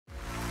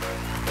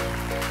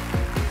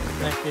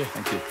Thank you.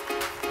 Thank you.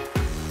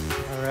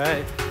 All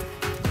right.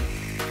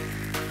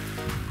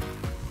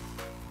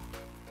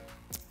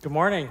 Good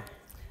morning.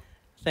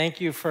 Thank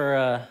you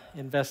for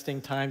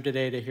investing time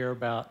today to hear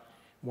about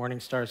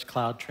Morningstar's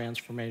cloud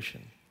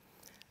transformation.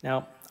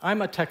 Now,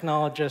 I'm a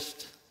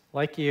technologist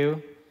like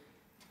you,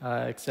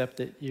 except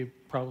that you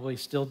probably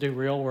still do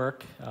real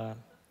work.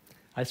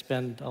 I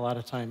spend a lot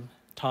of time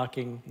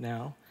talking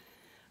now.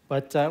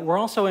 But we're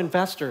also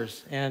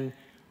investors, and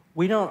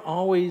we don't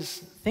always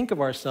think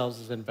of ourselves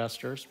as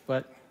investors,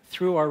 but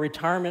through our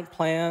retirement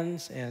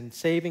plans and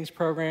savings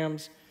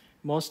programs,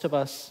 most of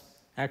us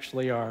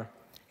actually are.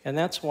 And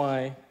that's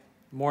why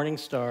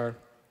Morningstar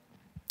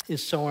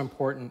is so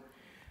important.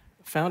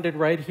 Founded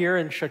right here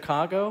in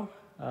Chicago,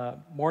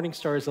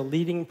 Morningstar is a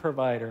leading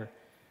provider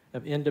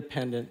of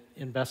independent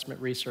investment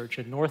research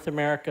in North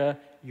America,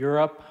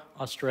 Europe,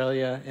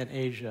 Australia, and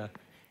Asia.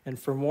 And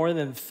for more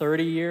than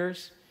 30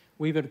 years,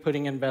 we've been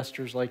putting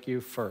investors like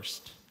you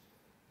first.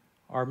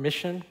 Our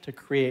mission to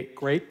create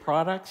great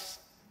products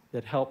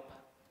that help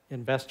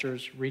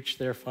investors reach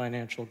their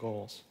financial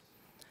goals.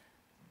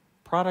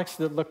 Products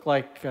that look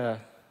like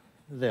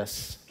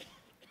this.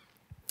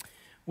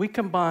 We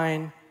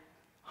combine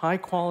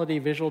high-quality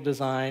visual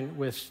design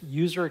with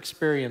user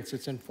experience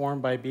that's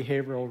informed by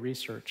behavioral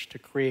research to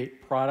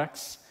create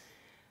products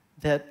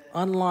that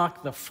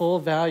unlock the full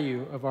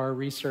value of our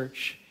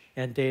research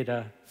and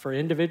data for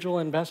individual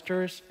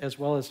investors as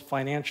well as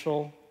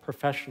financial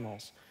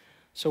professionals.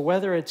 So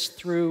whether it's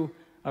through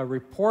a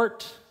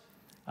report,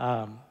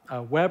 a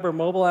web or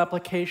mobile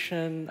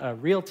application, a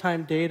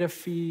real-time data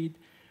feed,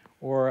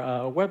 or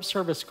a web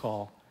service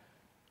call,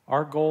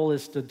 our goal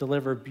is to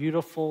deliver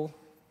beautiful,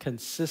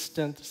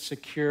 consistent,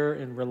 secure,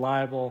 and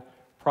reliable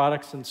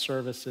products and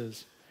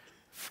services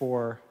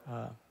for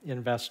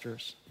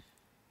investors.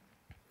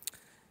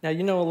 Now,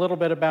 you know a little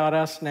bit about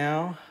us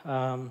now,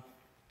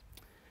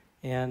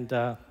 and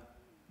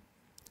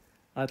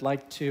I'd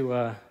like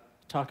to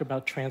talk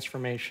about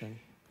transformation.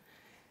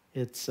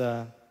 It's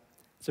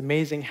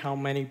amazing how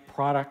many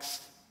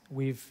products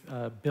we've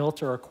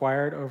built or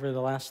acquired over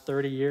the last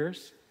 30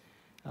 years.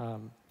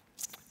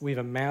 We've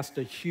amassed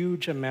a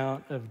huge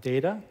amount of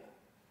data,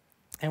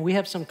 and we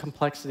have some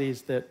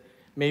complexities that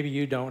maybe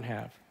you don't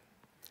have.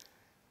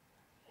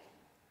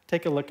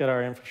 Take a look at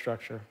our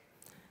infrastructure.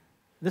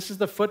 This is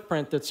the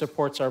footprint that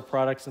supports our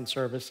products and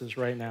services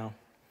right now.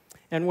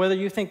 And whether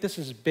you think this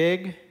is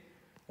big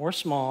or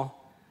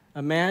small,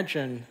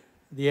 imagine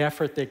the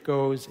effort that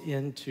goes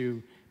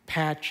into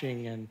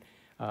patching and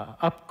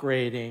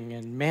upgrading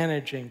and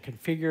managing,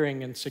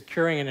 configuring, and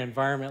securing an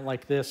environment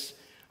like this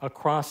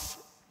across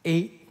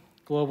 8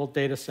 global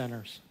data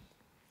centers.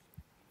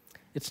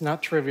 It's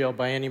not trivial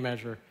by any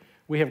measure.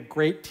 We have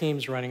great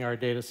teams running our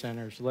data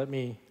centers, let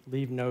me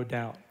leave no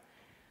doubt.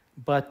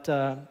 But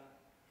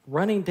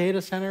running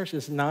data centers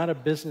is not a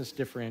business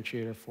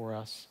differentiator for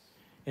us,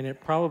 and it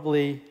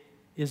probably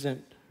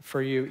isn't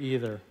for you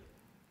either.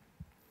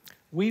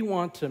 We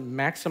want to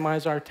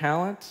maximize our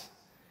talent,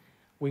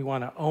 we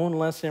want to own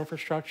less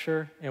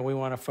infrastructure, and we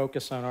want to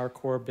focus on our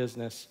core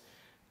business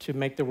to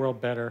make the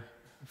world better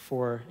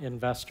for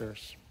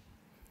investors.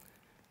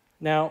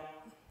 Now,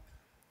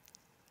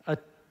 a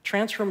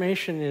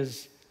transformation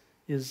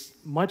is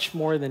much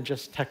more than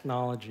just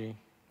technology.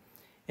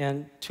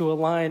 And to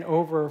align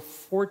over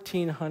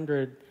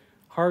 1,400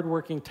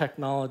 hardworking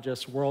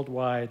technologists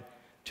worldwide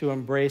to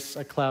embrace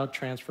a cloud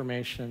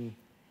transformation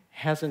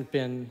hasn't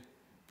been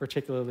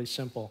particularly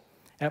simple.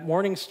 At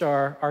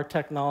Morningstar, our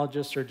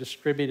technologists are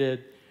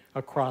distributed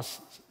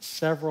across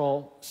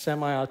several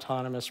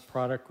semi-autonomous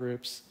product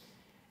groups,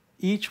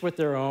 each with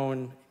their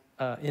own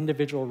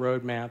individual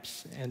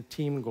roadmaps and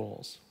team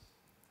goals.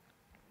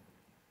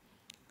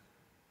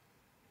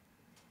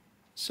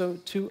 So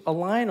to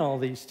align all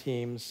these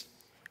teams,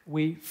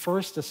 we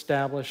first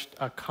established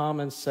a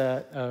common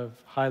set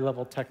of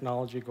high-level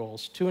technology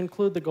goals to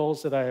include the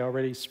goals that I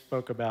already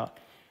spoke about,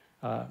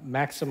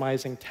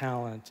 maximizing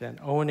talent and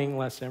owning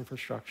less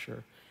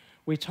infrastructure.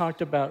 We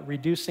talked about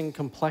reducing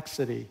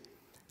complexity,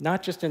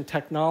 not just in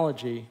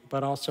technology,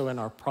 but also in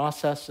our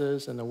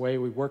processes and the way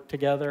we work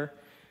together.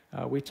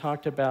 We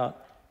talked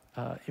about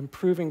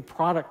improving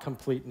product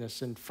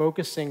completeness and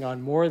focusing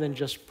on more than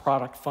just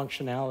product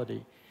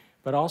functionality,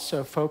 but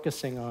also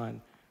focusing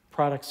on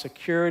product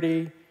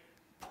security,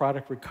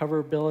 product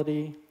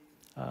recoverability,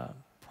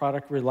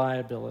 product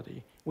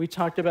reliability. We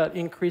talked about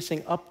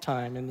increasing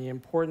uptime and the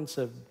importance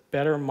of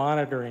better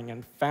monitoring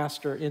and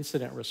faster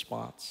incident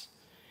response.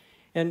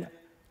 And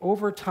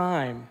over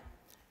time,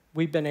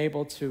 we've been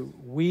able to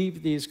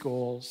weave these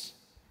goals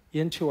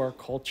into our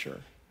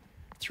culture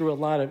through a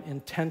lot of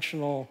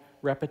intentional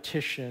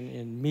repetition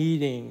in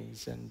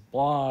meetings and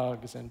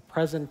blogs and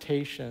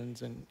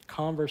presentations and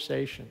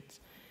conversations.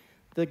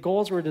 The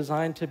goals were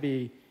designed to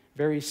be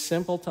very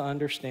simple to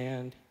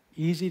understand,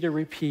 easy to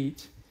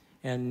repeat,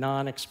 and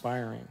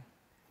non-expiring.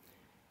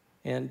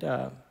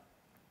 And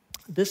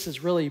this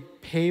has really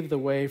paved the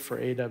way for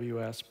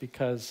AWS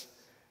because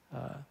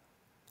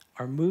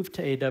Our move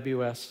to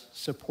AWS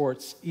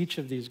supports each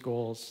of these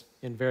goals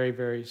in very,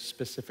 very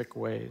specific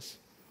ways.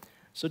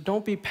 So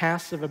don't be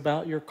passive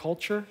about your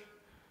culture,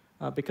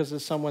 because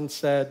as someone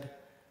said,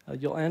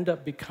 you'll end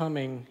up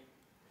becoming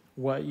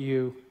what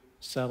you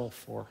settle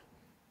for.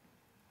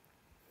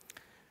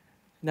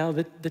 Now,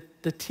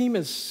 the team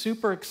is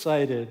super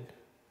excited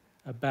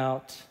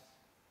about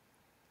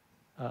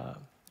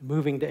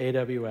moving to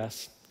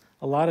AWS.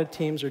 A lot of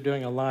teams are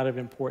doing a lot of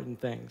important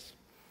things.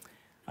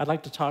 I'd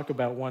like to talk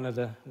about one of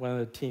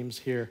the teams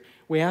here.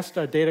 We asked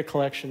our data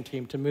collection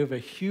team to move a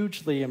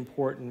hugely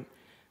important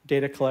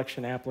data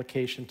collection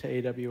application to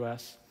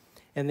AWS.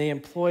 And they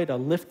employed a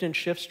lift and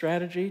shift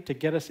strategy to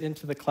get us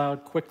into the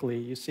cloud quickly.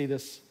 You see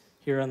this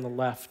here on the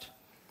left.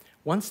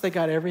 Once they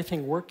got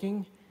everything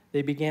working,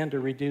 they began to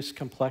reduce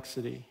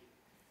complexity.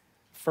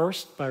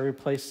 First, by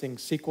replacing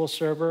SQL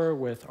Server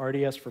with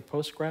RDS for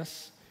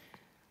Postgres.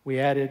 We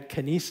added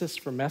Kinesis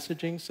for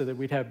messaging so that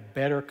we'd have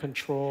better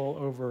control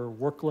over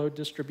workload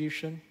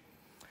distribution.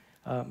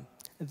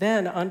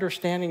 Then,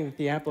 understanding that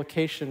the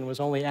application was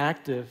only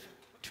active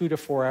 2 to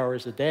 4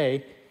 hours a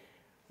day,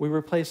 we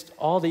replaced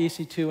all the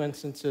EC2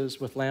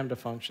 instances with Lambda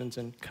functions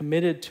and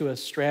committed to a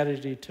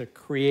strategy to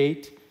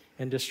create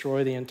and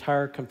destroy the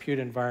entire compute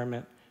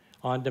environment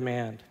on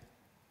demand.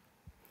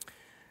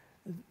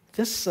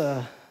 This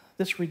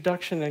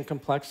reduction in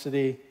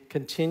complexity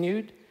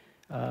continued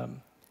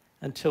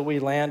until we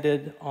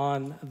landed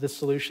on the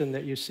solution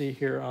that you see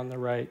here on the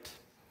right.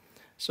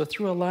 So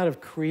through a lot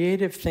of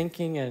creative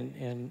thinking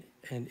and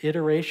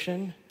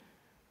iteration,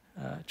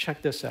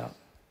 check this out.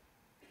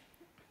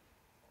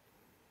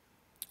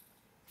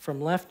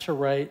 From left to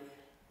right,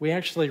 we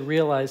actually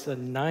realized a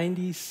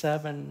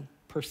 97%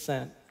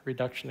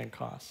 reduction in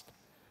cost.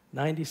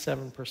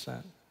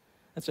 97%.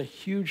 That's a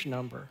huge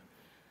number.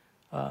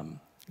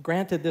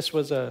 Granted, this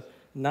was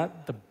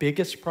not the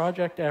biggest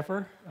project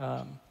ever,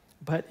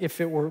 but if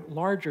it were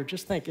larger,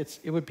 just think,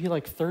 it would be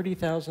like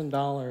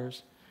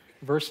 $30,000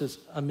 versus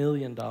 $1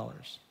 million.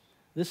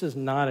 This is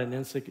not an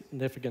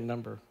insignificant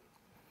number.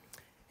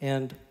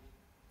 And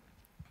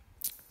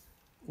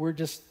we're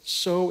just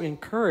so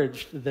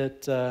encouraged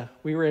that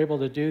we were able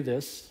to do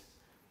this.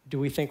 Do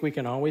we think we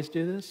can always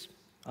do this?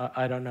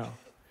 I don't know.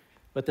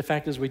 But the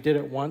fact is we did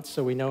it once,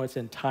 so we know it's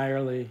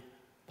entirely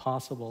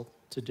possible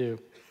to do.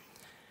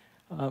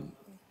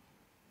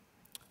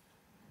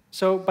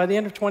 So by the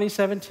end of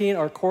 2017,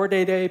 our core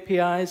data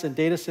APIs and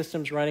data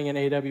systems running in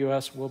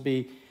AWS will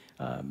be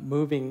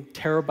moving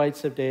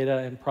terabytes of data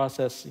and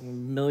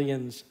processing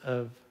millions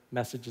of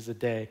messages a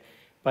day.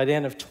 By the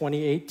end of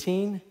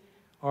 2018,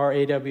 our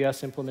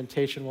AWS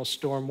implementation will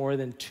store more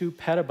than 2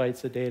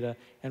 petabytes of data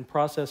and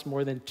process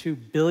more than 2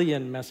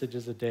 billion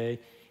messages a day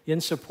in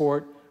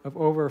support of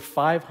over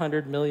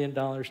 $500 million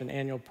in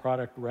annual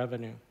product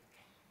revenue.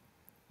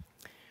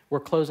 We're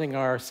closing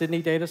our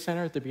Sydney data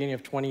center at the beginning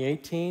of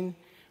 2018.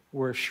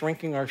 We're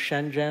shrinking our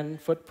Shenzhen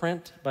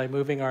footprint by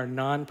moving our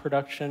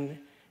non-production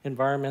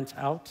environments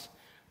out.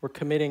 We're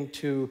committing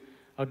to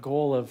a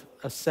goal of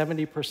a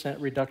 70%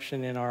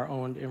 reduction in our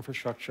owned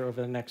infrastructure over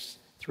the next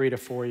 3 to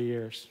 4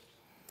 years.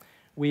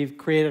 We've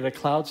created a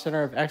cloud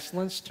center of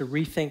excellence to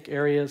rethink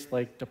areas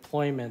like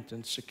deployment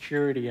and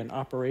security and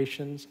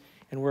operations,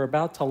 and we're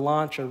about to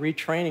launch a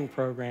retraining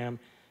program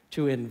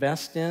to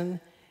invest in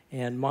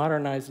and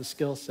modernize the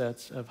skill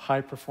sets of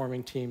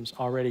high-performing teams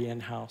already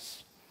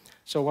in-house.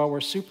 So while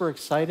we're super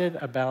excited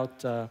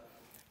about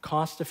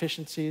cost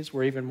efficiencies,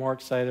 we're even more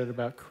excited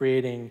about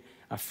creating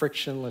a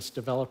frictionless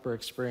developer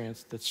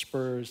experience that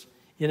spurs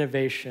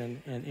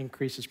innovation and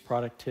increases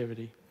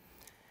productivity.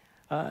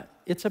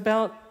 It's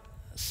about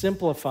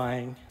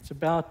simplifying. It's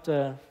about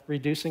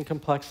reducing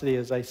complexity,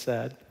 as I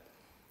said.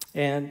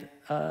 And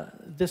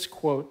this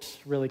quote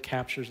really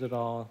captures it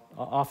all,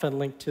 often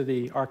linked to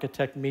the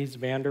architect Mies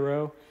van der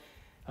Rohe.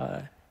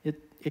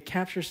 It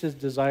captures his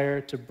desire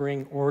to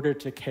bring order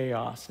to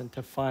chaos and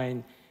to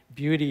find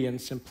beauty in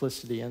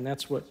simplicity, and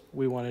that's what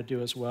we want to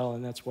do as well,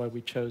 and that's why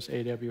we chose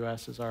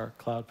AWS as our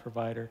cloud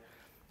provider.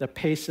 The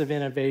pace of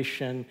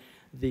innovation,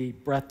 the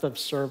breadth of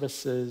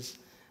services,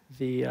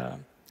 the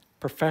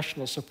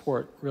professional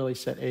support really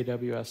set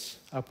AWS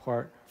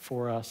apart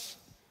for us.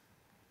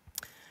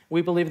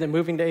 We believe that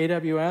moving to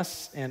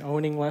AWS and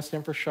owning less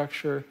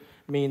infrastructure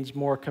means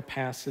more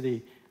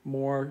capacity,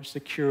 more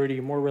security,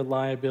 more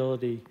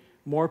reliability,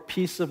 more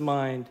peace of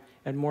mind,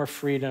 and more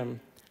freedom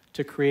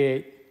to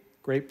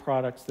create great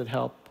products that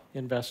help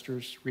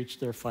investors reach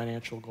their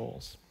financial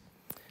goals.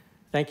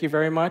 Thank you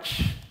very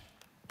much.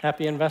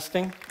 Happy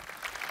investing.